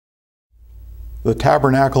The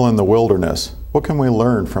tabernacle in the wilderness. What can we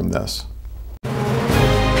learn from this?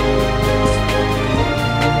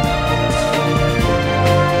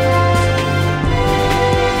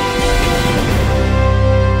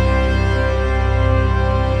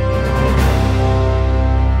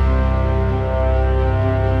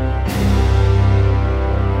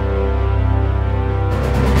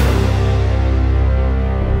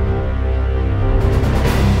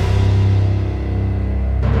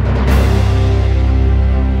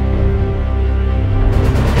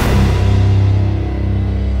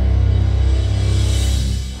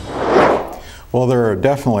 Well, there are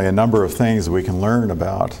definitely a number of things we can learn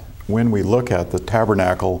about when we look at the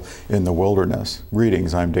tabernacle in the wilderness.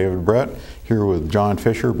 Greetings, I'm David Brett, here with John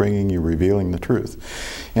Fisher, bringing you Revealing the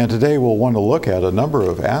Truth. And today we'll want to look at a number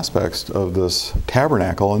of aspects of this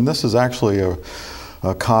tabernacle, and this is actually a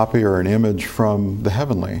copy or an image from the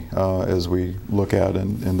heavenly as we look at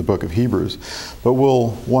in the book of Hebrews. But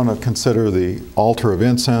we'll want to consider the altar of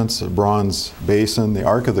incense, a bronze basin, the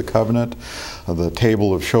Ark of the Covenant, the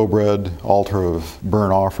table of showbread, altar of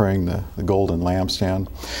burnt offering, the golden lampstand,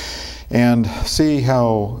 and see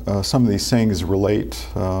how some of these things relate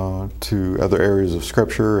to other areas of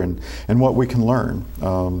Scripture and what we can learn.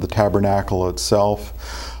 The tabernacle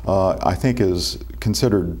itself, I think, is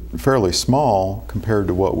considered fairly small compared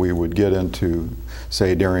to what we would get into,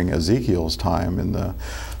 say, during Ezekiel's time in the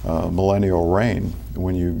millennial reign.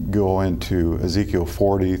 When you go into Ezekiel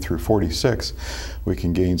 40 through 46, we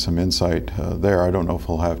can gain some insight there. I don't know if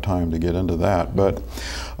we'll have time to get into that, but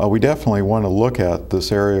we definitely want to look at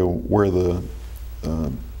this area where the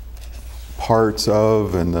parts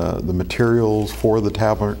of and the materials for the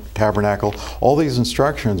tabernacle. All these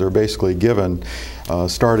instructions are basically given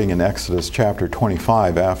starting in Exodus chapter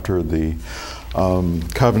 25 after the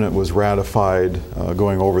covenant was ratified,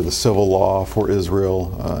 going over the civil law for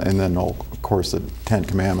Israel, and then of course the Ten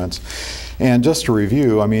Commandments. And just to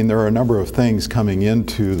review, I mean, there are a number of things coming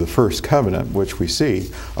into the first covenant, which we see.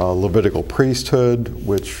 Levitical priesthood,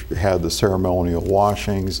 which had the ceremonial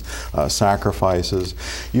washings, sacrifices.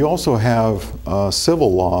 You also have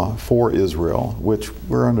civil law for Israel, which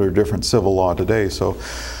we're under a different civil law today. So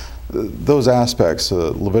those aspects,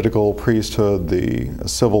 Levitical priesthood, the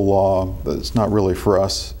civil law, that's not really for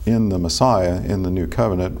us in the Messiah, in the new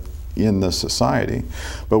covenant, in this society,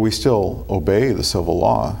 but we still obey the civil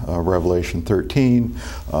law. Revelation 13,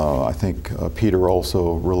 I think Peter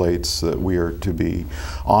also relates that we are to be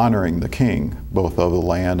honoring the King, both of the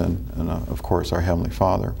land and of course our Heavenly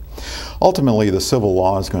Father. Ultimately, the civil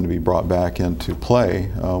law is going to be brought back into play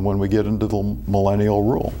when we get into the millennial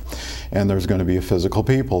rule. And there's going to be a physical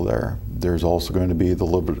people there. There's also going to be the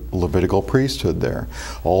Levitical priesthood there.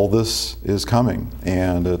 All this is coming,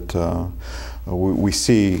 and we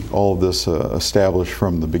see all of this established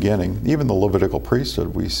from the beginning. Even the Levitical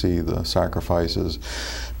priesthood, we see the sacrifices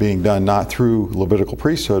being done not through Levitical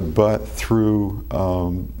priesthood, but through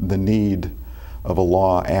the need of a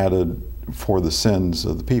law added for the sins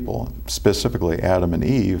of the people, specifically Adam and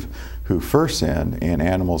Eve, who first sinned, and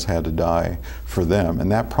animals had to die for them.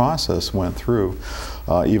 And that process went through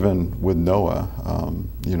even with Noah,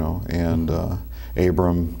 you know, and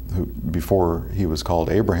Abram, who before he was called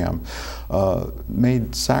Abraham,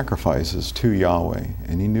 made sacrifices to Yahweh,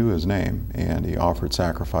 and he knew his name, and he offered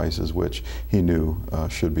sacrifices which he knew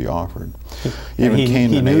should be offered. Even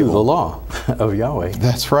Cain and Abel, he knew the law of Yahweh.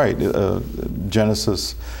 That's right.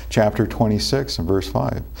 Genesis chapter 26 and verse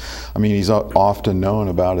 5. I mean, he's often known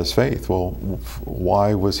about his faith. Well,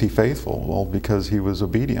 why was he faithful? Well, because he was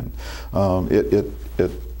obedient.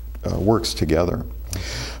 It works together.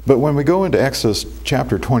 But when we go into Exodus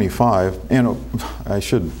chapter 25, and I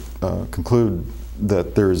should conclude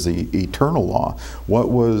that there's the eternal law. What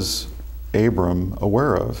was Abram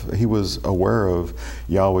aware of? He was aware of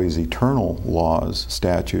Yahweh's eternal laws,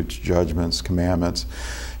 statutes, judgments, commandments,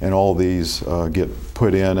 and all these get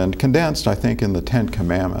put in and condensed, I think, in the Ten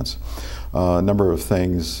Commandments. A number of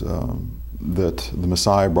things that the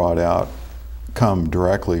Messiah brought out come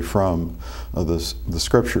directly from the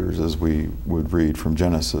Scriptures, as we would read from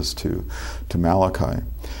Genesis to Malachi.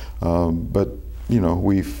 But you know,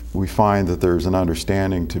 we find that there's an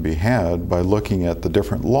understanding to be had by looking at the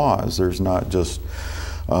different laws. There's not just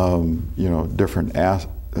you know, different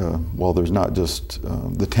well, there's not just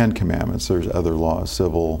the Ten Commandments. There's other laws,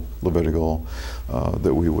 civil, Levitical,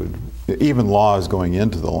 that we would, even laws going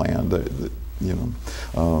into the land, that you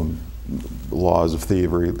know, laws of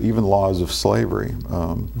thievery, even laws of slavery,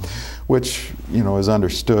 which, you know, is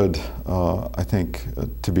understood, I think,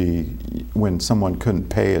 to be when someone couldn't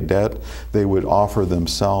pay a debt, they would offer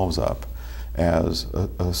themselves up as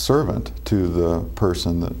a servant to the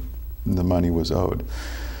person that the money was owed.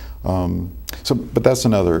 But that's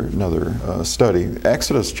another study.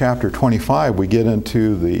 Exodus chapter 25, we get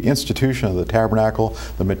into the institution of the tabernacle,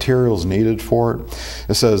 the materials needed for it.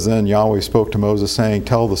 It says, "Then Yahweh spoke to Moses, saying,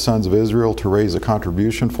 Tell the sons of Israel to raise a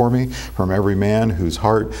contribution for me. From every man whose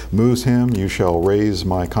heart moves him, you shall raise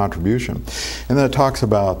my contribution." And then it talks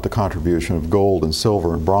about the contribution of gold and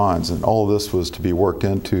silver and bronze, and all of this was to be worked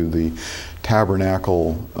into the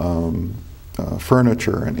tabernacle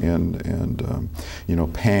furniture and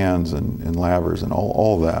pans and lavers and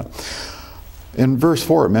all that. In verse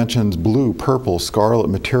 4 it mentions blue, purple, scarlet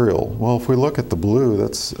material. Well, if we look at the blue,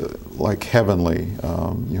 that's like heavenly.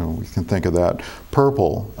 We can think of that.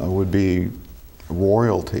 Purple would be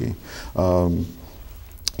royalty.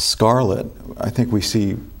 Scarlet, I think we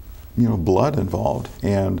see blood involved,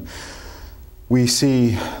 and we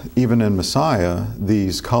see even in Messiah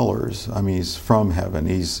these colors. I mean, he's from heaven.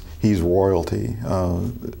 He's royalty.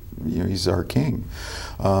 He's our king.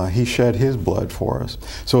 He shed his blood for us.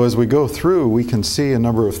 So as we go through, we can see a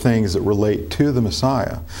number of things that relate to the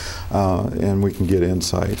Messiah, and we can get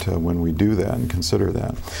insight when we do that and consider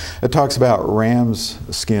that. It talks about ram's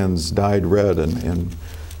skins dyed red, and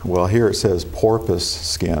well, here it says porpoise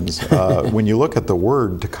skins. When you look at the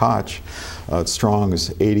word takach,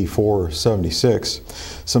 Strong's 8476,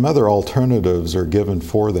 some other alternatives are given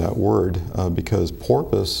for that word because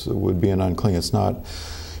porpoise would be an unclean. It's not.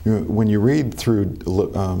 When you read through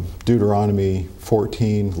Deuteronomy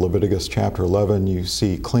 14, Leviticus chapter 11, you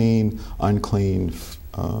see clean, unclean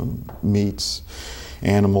meats,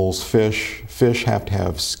 animals, fish. Fish have to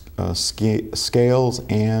have scales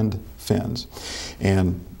and fins,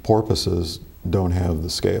 and porpoises don't have the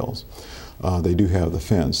scales. They do have the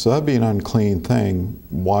fins. So that'd be an unclean thing.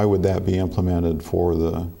 Why would that be implemented for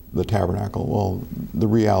the tabernacle? Well, the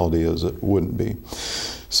reality is it wouldn't be.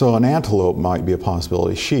 So an antelope might be a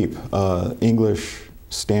possibility. Sheep. English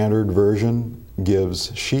Standard Version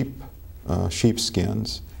gives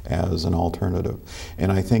sheepskins as an alternative.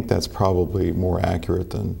 And I think that's probably more accurate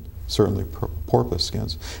than certainly porpoise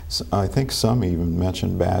skins. I think some even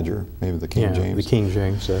mention badger, maybe the King James. The King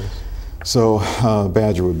James says. So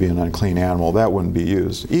badger would be an unclean animal. That wouldn't be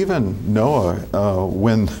used. Even Noah,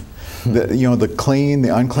 when the clean,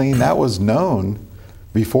 the unclean, that was known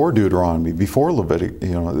before Deuteronomy, before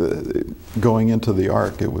Leviticus. Going into the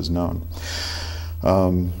ark, it was known.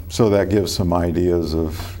 So that gives some ideas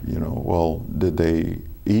of, well, did they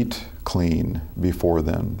eat clean before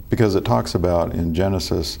then? Because it talks about in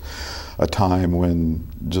Genesis a time when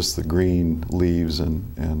just the green leaves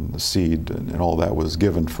and the seed and all that was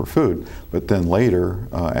given for food. But then later,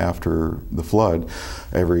 after the flood,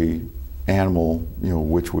 every animal,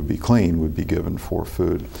 which would be clean, would be given for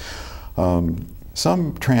food.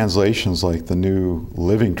 Some translations, like the New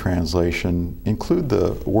Living Translation, include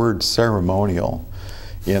the word ceremonial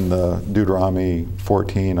in the Deuteronomy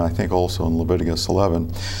 14, I think also in Leviticus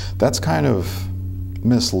 11. That's kind of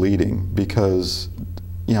misleading because,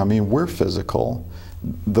 we're physical.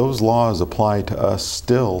 Those laws apply to us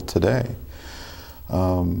still today.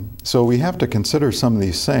 So we have to consider some of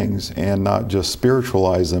these things and not just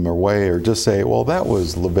spiritualize them away or just say, well, that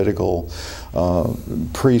was Levitical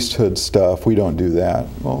priesthood stuff. We don't do that.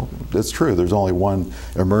 Well, it's true. There's only one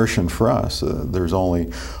immersion for us. There's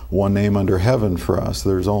only one name under heaven for us.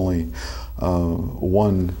 There's only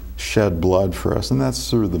one shed blood for us, and that's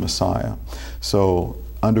through the Messiah. So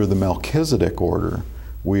under the Melchizedek order,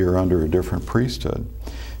 we are under a different priesthood.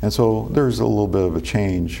 And so there's a little bit of a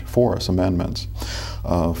change for us, amendments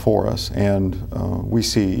for us. And we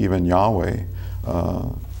see even Yahweh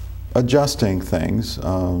adjusting things,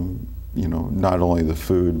 not only the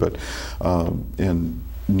food, but in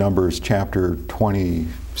Numbers chapter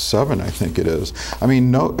 27, I think it is.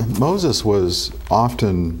 Moses was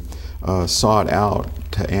often sought out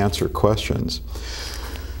to answer questions.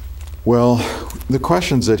 Well, the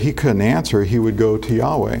questions that he couldn't answer, he would go to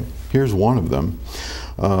Yahweh. Here's one of them.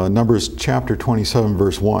 Numbers chapter 27,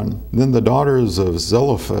 verse 1. Then the daughters of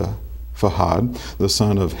Zelophehad, the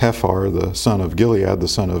son of Hephar, the son of Gilead, the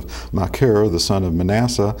son of Machir, the son of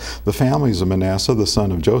Manasseh, the families of Manasseh, the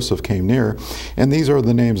son of Joseph, came near. And these are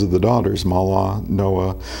the names of the daughters: Mahlah,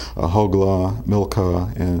 Noah, Hoglah,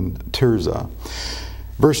 Milcah, and Tirzah.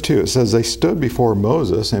 Verse 2, it says, they stood before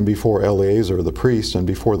Moses and before Eleazar the priest and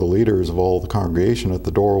before the leaders of all the congregation at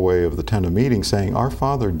the doorway of the tent of meeting, saying, our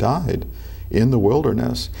father died in the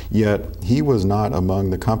wilderness, yet he was not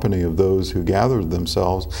among the company of those who gathered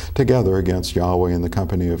themselves together against Yahweh in the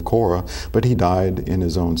company of Korah, but he died in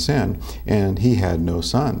his own sin, and he had no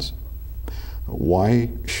sons. Why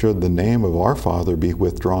should the name of our father be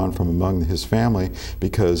withdrawn from among his family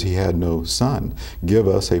because he had no son? Give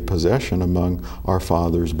us a possession among our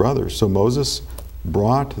father's brothers. So Moses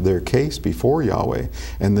brought their case before Yahweh,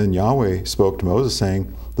 and then Yahweh spoke to Moses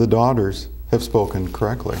saying, the daughters have spoken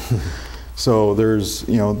correctly. So there's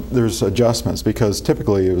adjustments, because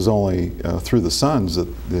typically it was only through the sons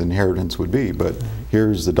that the inheritance would be, but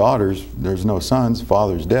here's the daughters, there's no sons,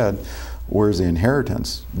 father's dead. Where's the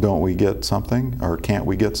inheritance? Don't we get something, or can't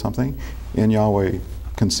we get something? And Yahweh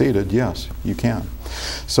conceded, yes, you can.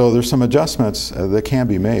 So there's some adjustments that can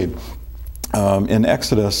be made. In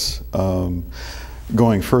Exodus,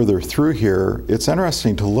 going further through here, it's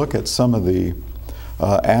interesting to look at some of the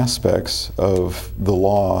aspects of the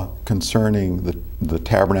law concerning the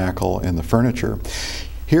tabernacle and the furniture.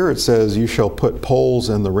 Here it says, you shall put poles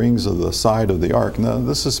in the rings of the side of the ark. Now,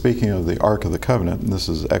 this is speaking of the Ark of the Covenant, and this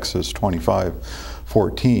is Exodus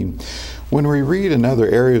 25:14. When we read in other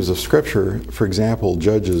areas of Scripture, for example,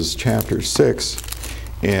 Judges chapter 6,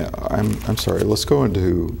 and I'm sorry, let's go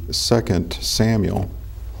into 2 Samuel.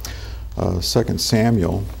 2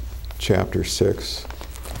 Samuel chapter 6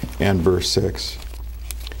 and verse 6.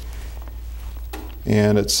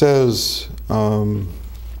 And it says, 2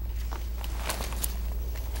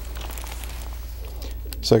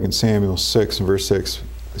 Samuel 6 and verse 6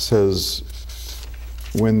 says,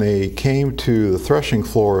 when they came to the threshing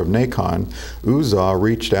floor of Nacon, Uzzah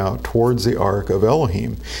reached out towards the ark of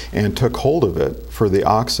Elohim and took hold of it, for the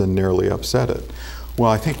oxen nearly upset it.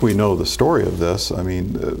 Well, I think we know the story of this. I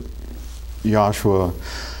mean, Yahshua,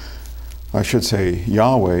 I should say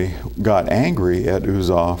Yahweh, got angry at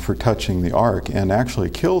Uzzah for touching the ark and actually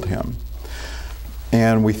killed him.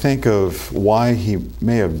 And we think of why he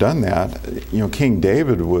may have done that. King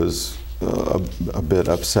David was a bit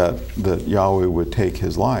upset that Yahweh would take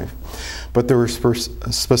his life. But there were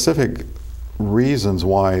specific reasons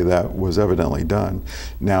why that was evidently done.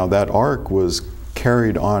 Now, that ark was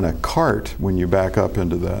carried on a cart. When you back up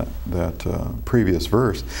into that previous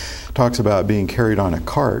verse, it talks about being carried on a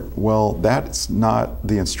cart. Well, that's not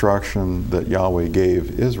the instruction that Yahweh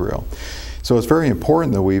gave Israel. So it's very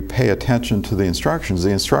important that we pay attention to the instructions. The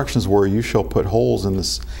instructions were, you shall put holes in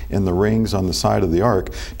the rings on the side of the ark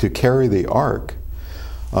to carry the ark.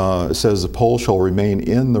 It says the pole shall remain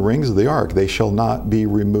in the rings of the ark. They shall not be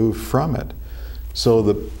removed from it. So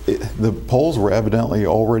the poles were evidently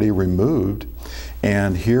already removed,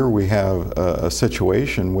 and here we have a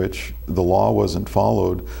situation which the law wasn't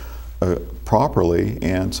followed properly,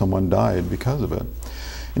 and someone died because of it.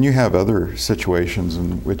 And you have other situations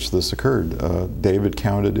in which this occurred. David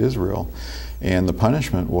counted Israel, and the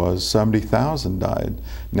punishment was 70,000 died.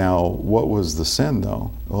 Now, what was the sin,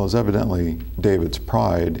 though? Well, it was evidently David's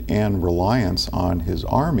pride and reliance on his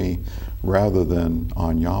army rather than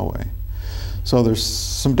on Yahweh. So there's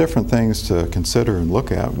some different things to consider and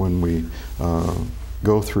look at when we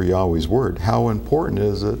go through Yahweh's Word. How important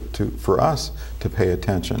is it for us to pay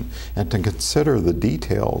attention and to consider the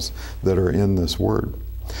details that are in this Word?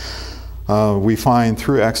 We find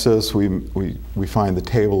through Exodus, we find the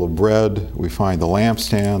table of bread, we find the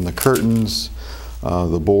lampstand, the curtains,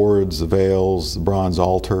 the boards, the veils, the bronze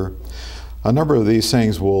altar. A number of these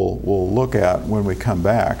things we'll look at when we come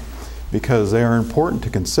back, because they are important to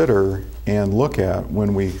consider and look at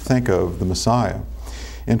when we think of the Messiah.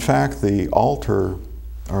 In fact, the altar,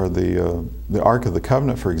 or the Ark of the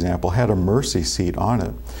Covenant, for example, had a mercy seat on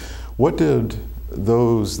it. What did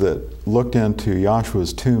those that looked into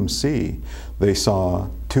Yahshua's tomb see? They saw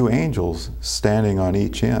two angels standing on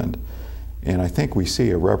each end. And I think we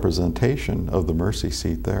see a representation of the mercy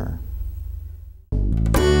seat there.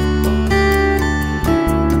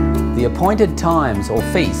 The appointed times or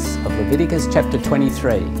feasts of Leviticus chapter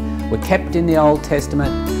 23 were kept in the Old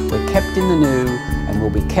Testament, were kept in the New, and will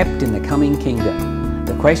be kept in the coming kingdom.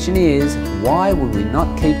 The question is, why would we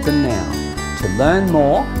not keep them now? To learn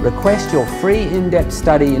more, request your free in-depth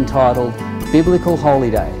study entitled Biblical Holy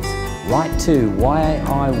Days. Write to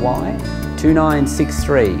YAIY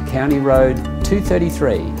 2963 County Road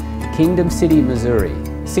 233, Kingdom City, Missouri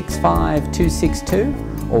 65262,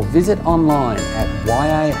 or visit online at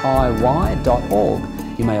yaiy.org.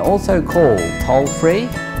 You may also call toll-free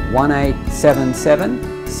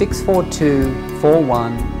 1877 642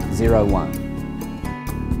 4101.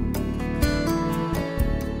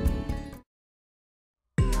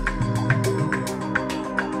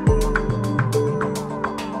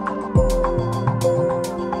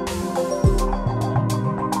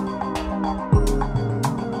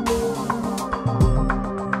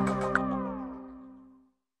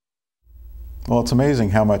 Well, it's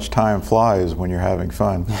amazing how much time flies when you're having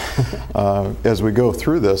fun. As we go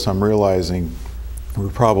through this, I'm realizing we're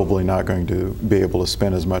probably not going to be able to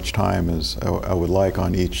spend as much time as I would like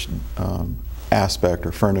on each aspect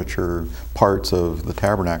or furniture parts of the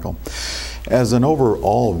tabernacle. As an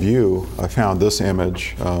overall view, I found this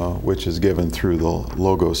image, which is given through the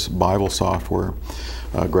Logos Bible software,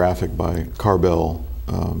 graphic by Carbell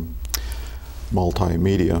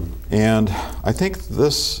Multimedia. And I think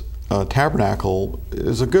this tabernacle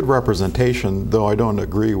is a good representation, though I don't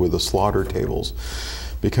agree with the slaughter tables,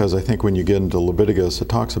 because I think when you get into Leviticus, it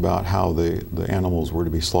talks about how the animals were to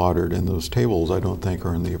be slaughtered, and those tables I don't think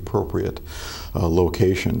are in the appropriate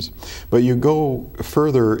locations. But you go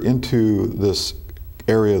further into this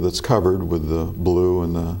area that's covered with the blue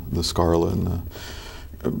and the scarlet and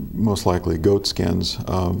the most likely goat skins.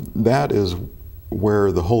 That is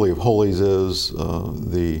where the Holy of Holies is,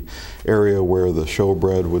 the area where the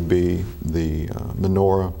showbread would be, the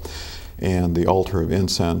menorah, and the altar of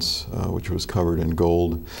incense, which was covered in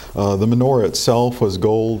gold. The menorah itself was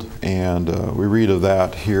gold, and we read of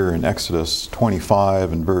that here in Exodus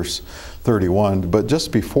 25 and verse 31. But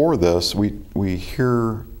just before this, we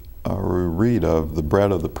hear or read of the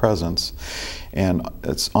bread of the presence, and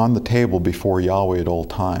it's on the table before Yahweh at all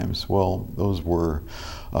times. Well, those were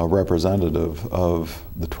representative of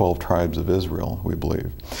the 12 tribes of Israel, we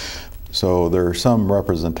believe. So there are some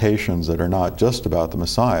representations that are not just about the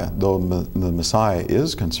Messiah, though the Messiah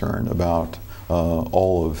is concerned about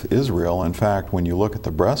all of Israel. In fact, when you look at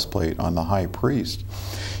the breastplate on the high priest,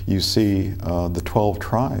 you see the 12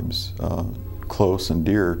 tribes close and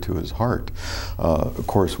dear to his heart. Of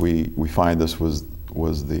course, we find this was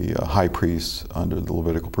the high priest under the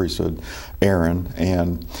Levitical priesthood, Aaron,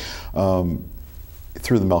 and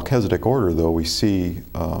through the Melchizedek order, though, we see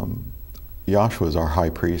Yahshua as our high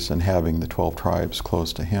priest and having the 12 tribes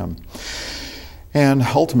close to him. And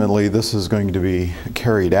ultimately, this is going to be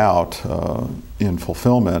carried out in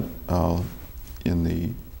fulfillment in the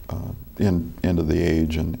end of the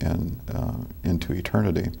age and into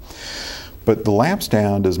eternity. But the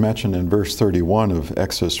lampstand is mentioned in verse 31 of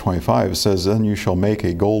Exodus 25. It says, "Then you shall make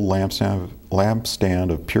a gold lampstand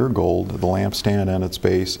of pure gold. The lampstand and its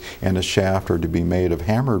base and its shaft are to be made of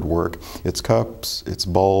hammered work. Its cups, its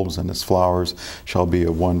bulbs, and its flowers shall be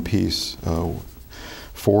of one piece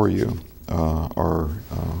for you."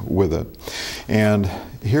 With it. And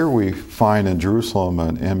here we find in Jerusalem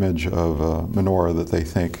an image of a menorah that they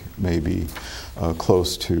think may be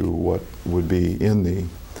close to what would be in the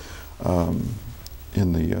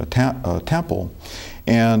temple.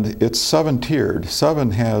 And it's seven-tiered.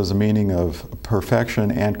 Seven has a meaning of perfection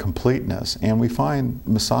and completeness. And we find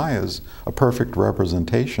Messiah is a perfect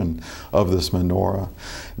representation of this menorah.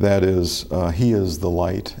 That is, he is the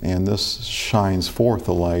light, and this shines forth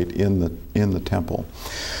the light in the temple.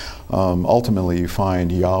 Ultimately, you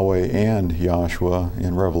find Yahweh and Yahshua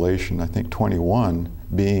in Revelation, I think 21,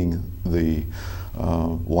 being the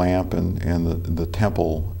lamp and the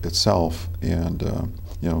temple itself, and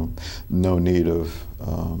no need of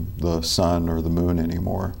the sun or the moon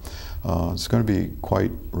anymore. It's going to be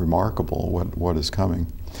quite remarkable what is coming.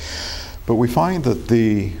 But we find that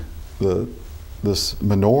this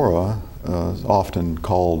menorah is often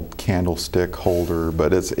called candlestick holder,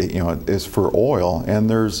 but it's for oil, and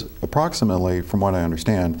there's approximately, from what I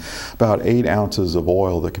understand, about 8 ounces of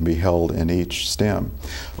oil that can be held in each stem,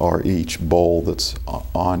 or each bowl that's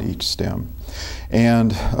on each stem.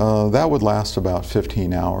 And that would last about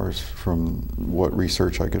 15 hours from what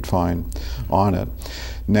research I could find on it.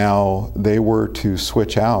 Now, they were to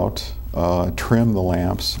switch out, trim the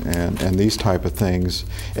lamps, and these type of things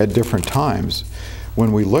at different times.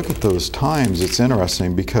 When we look at those times, it's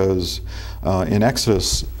interesting because in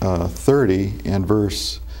Exodus 30 and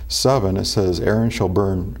verse 7, it says, "Aaron shall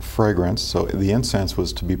burn fragrance." So the incense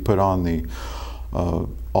was to be put on the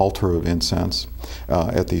altar of incense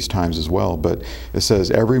at these times as well. But it says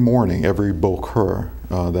every morning, every boker,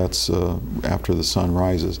 that's after the sun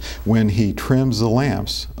rises, when he trims the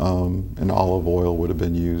lamps, and olive oil would have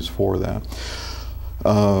been used for that.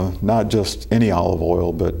 Not just any olive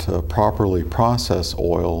oil, but properly processed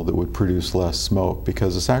oil that would produce less smoke,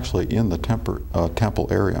 because it's actually in the temple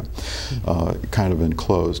area, kind of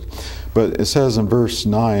enclosed. But it says in verse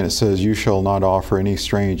 9, it says, "You shall not offer any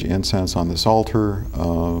strange incense on this altar."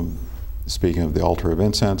 Speaking of the altar of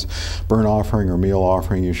incense, "Burnt offering or meal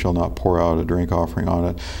offering, you shall not pour out a drink offering on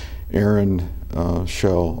it. Aaron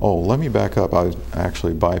shall, oh, let me back up. I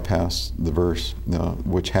actually bypassed the verse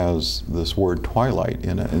which has this word twilight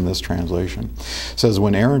in it, in this translation. It says,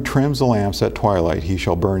 when Aaron trims the lamps at twilight, he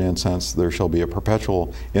shall burn incense. There shall be a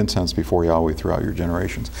perpetual incense before Yahweh throughout your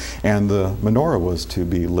generations. And the menorah was to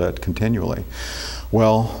be lit continually.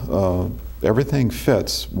 Well, everything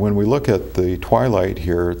fits. When we look at the twilight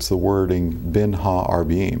here, it's the wording bin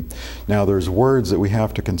ha-arbim. Now there's words that we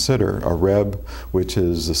have to consider. Areb, which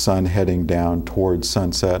is the sun heading down towards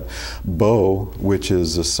sunset. Bo, which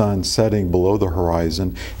is the sun setting below the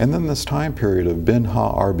horizon. And then this time period of bin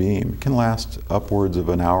ha-arbim can last upwards of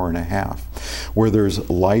an hour and a half, where there's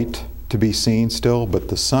light to be seen still, but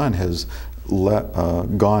the sun has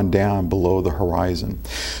gone down below the horizon.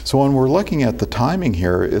 So when we're looking at the timing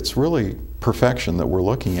here, it's really perfection that we're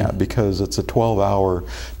looking at, because it's a 12-hour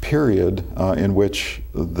period in which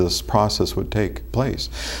this process would take place.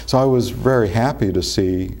 So I was very happy to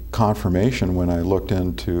see confirmation when I looked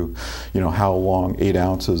into, how long 8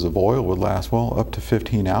 ounces of oil would last. Well, up to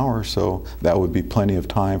 15 hours, so that would be plenty of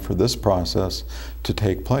time for this process to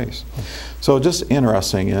take place. So just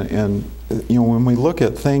interesting, and when we look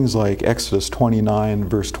at things like Exodus 29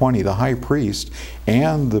 verse 20, the high priest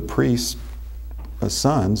and the priest's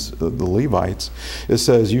sons, the Levites, it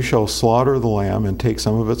says, you shall slaughter the lamb and take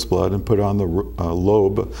some of its blood and put it on the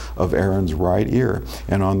lobe of Aaron's right ear,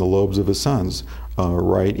 and on the lobes of his sons'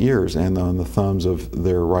 right ears, and on the thumbs of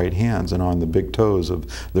their right hands, and on the big toes of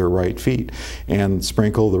their right feet, and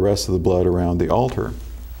sprinkle the rest of the blood around the altar.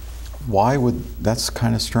 Why would, that's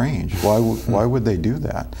kind of strange. Why would they do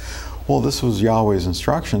that? Well, this was Yahweh's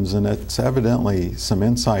instructions, and it's evidently some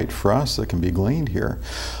insight for us that can be gleaned here.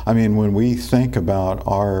 I mean, when we think about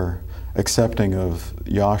our accepting of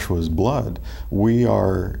Yahshua's blood, we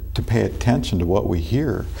are to pay attention to what we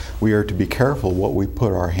hear. We are to be careful what we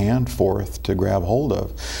put our hand forth to grab hold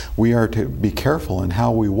of. We are to be careful in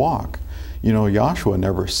how we walk. Yahshua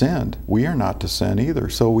never sinned. We are not to sin either,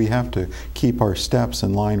 so we have to keep our steps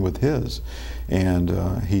in line with His.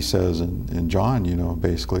 And he says in John,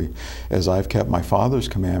 basically, as I've kept my Father's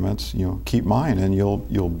commandments, keep mine, and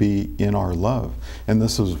you'll be in our love. And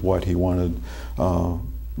this is what he wanted,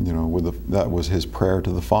 that was his prayer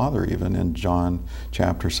to the Father, even in John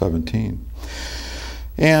chapter 17.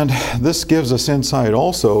 And this gives us insight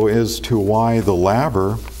also as to why the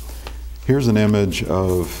laver. Here's an image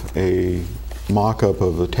of a mock-up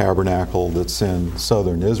of a tabernacle that's in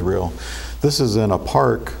southern Israel. This is in a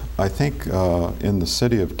park, I think in the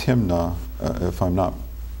city of Timnah, if I'm not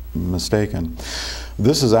mistaken.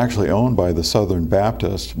 This is actually owned by the Southern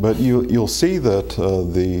Baptist, but you'll see that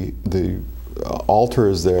the altar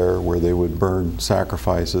is there where they would burn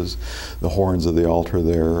sacrifices. The horns of the altar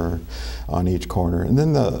there are on each corner. And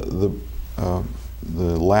then the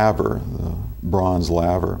laver, the bronze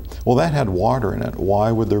laver, well, that had water in it.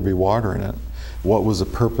 Why would there be water in it? What was the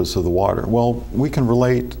purpose of the water? Well, we can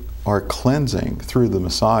relate our cleansing through the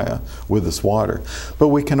Messiah with this water, but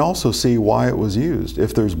we can also see why it was used.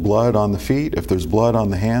 If there's blood on the feet, if there's blood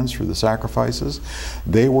on the hands for the sacrifices,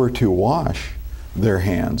 they were to wash their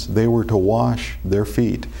hands, they were to wash their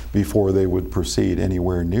feet before they would proceed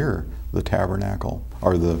anywhere near the tabernacle,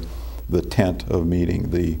 or the tent of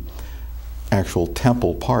meeting, the actual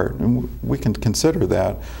temple part. And we can consider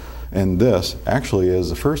that. And this actually is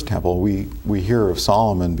the first temple. We hear of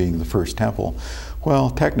Solomon being the first temple.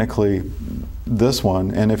 Well, technically this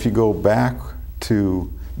one, and if you go back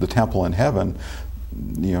to the temple in heaven,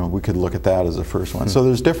 we could look at that as the first one. So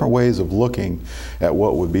there's different ways of looking at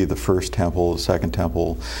what would be the first temple, the second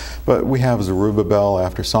temple. But we have Zerubbabel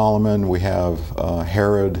after Solomon. We have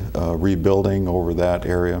Herod rebuilding over that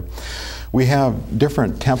area. We have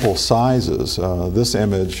different temple sizes. This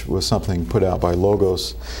image was something put out by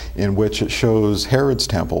Logos, in which it shows Herod's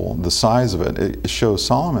temple, the size of it. It shows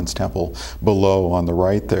Solomon's temple below on the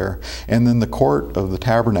right there. And then the court of the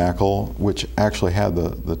tabernacle, which actually had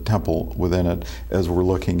the temple within it, as we're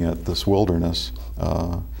looking at this wilderness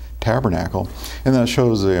tabernacle. And then it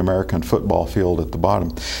shows the American football field at the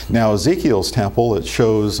bottom. Now Ezekiel's temple, it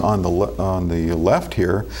shows on the left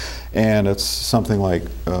here, and it's something like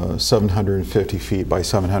 750 feet by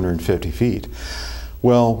 750 feet.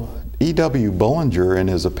 Well, E.W. Bullinger in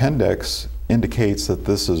his appendix indicates that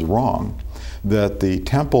this is wrong, that the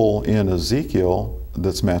temple in Ezekiel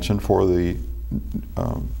that's mentioned for the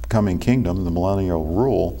coming kingdom, the millennial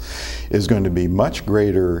rule, is going to be much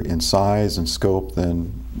greater in size and scope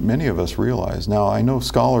than many of us realize. Now, I know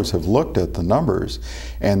scholars have looked at the numbers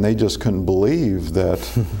and they just couldn't believe that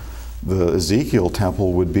the Ezekiel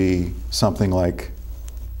temple would be something like,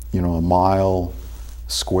 a mile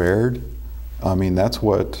squared. I mean, that's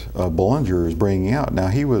what Bullinger is bringing out. Now,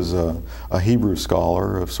 he was a Hebrew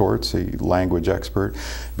scholar of sorts, a language expert,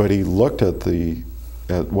 but he looked at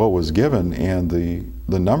what was given, and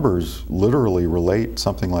the numbers literally relate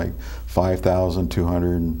something like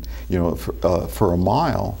 5,200, for a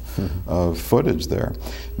mile of footage there.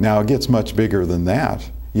 Now, it gets much bigger than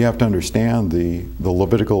that. You have to understand the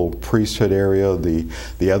Levitical priesthood area,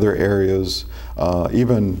 the other areas,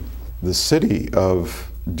 even the city of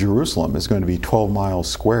Jerusalem is going to be 12 miles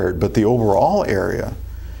squared, but the overall area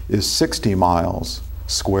is 60 miles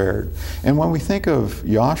squared. And when we think of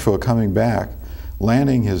Yahshua coming back,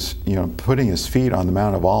 landing putting his feet on the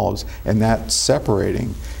Mount of Olives, and that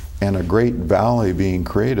separating, and a great valley being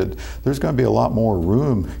created, there's going to be a lot more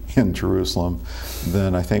room in Jerusalem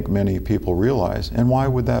than I think many people realize. And why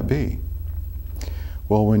would that be?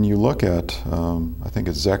 Well, when you look at, I think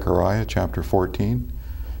it's Zechariah chapter 14,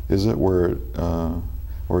 is it where,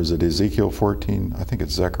 or is it Ezekiel 14? I think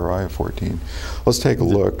it's Zechariah 14. Let's take a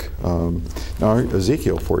look. No,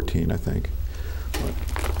 Ezekiel 14, I think.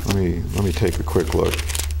 Let me take a quick look.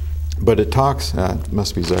 But it talks, it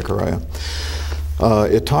must be Zechariah.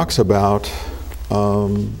 It talks about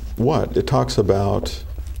what? It talks about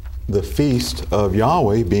the feast of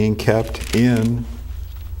Yahweh being kept in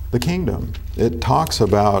the kingdom. It talks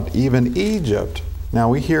about even Egypt. Now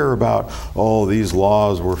we hear about, oh, these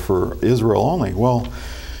laws were for Israel only. Well,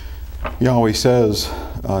 Yahweh says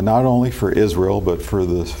not only for Israel, but for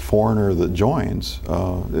the foreigner that joins.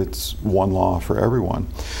 It's one law for everyone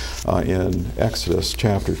in Exodus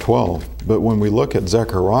chapter 12. But when we look at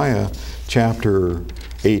Zechariah chapter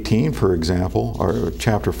 18, for example, or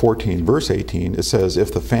chapter 14, verse 18, it says,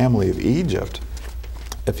 if the family of Egypt,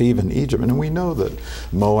 if even Egypt, and we know that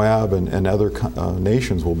Moab and other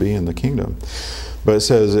nations will be in the kingdom, but it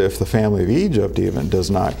says if the family of Egypt even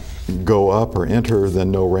does not go up or enter,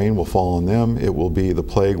 then no rain will fall on them. It will be the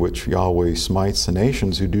plague which Yahweh smites the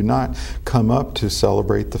nations who do not come up to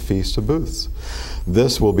celebrate the Feast of Booths.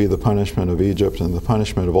 This will be the punishment of Egypt and the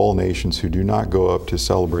punishment of all nations who do not go up to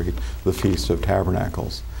celebrate the Feast of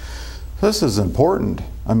Tabernacles. This is important.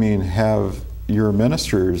 I mean, have your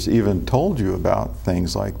ministers even told you about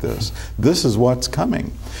things like this? This is what's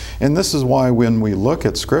coming. And this is why when we look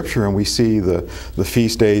at Scripture and we see the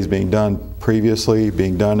feast days being done previously,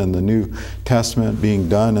 being done in the New Testament, being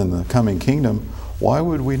done in the coming kingdom, why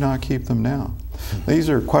would we not keep them now? These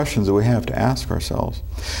are questions that we have to ask ourselves.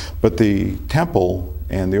 But the temple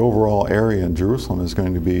and the overall area in Jerusalem is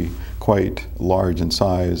going to be quite large in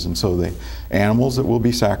size, and so the animals that will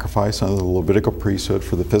be sacrificed under the Levitical priesthood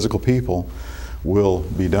for the physical people will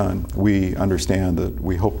be done. We understand that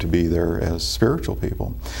we hope to be there as spiritual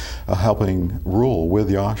people, helping rule with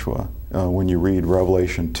Yahshua. When you read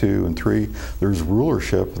Revelation 2 and 3, there's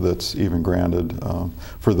rulership that's even granted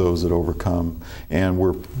for those that overcome. And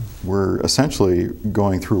we're essentially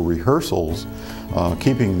going through rehearsals,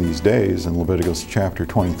 keeping these days. In Leviticus chapter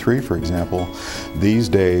 23, for example, these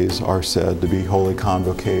days are said to be holy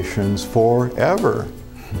convocations forever.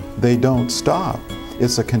 They don't stop.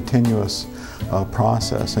 It's a continuous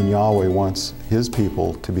process, and Yahweh wants His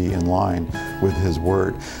people to be in line with His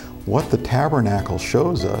Word. What the tabernacle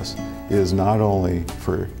shows us is not only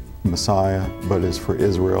for Messiah, but is for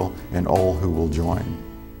Israel and all who will join.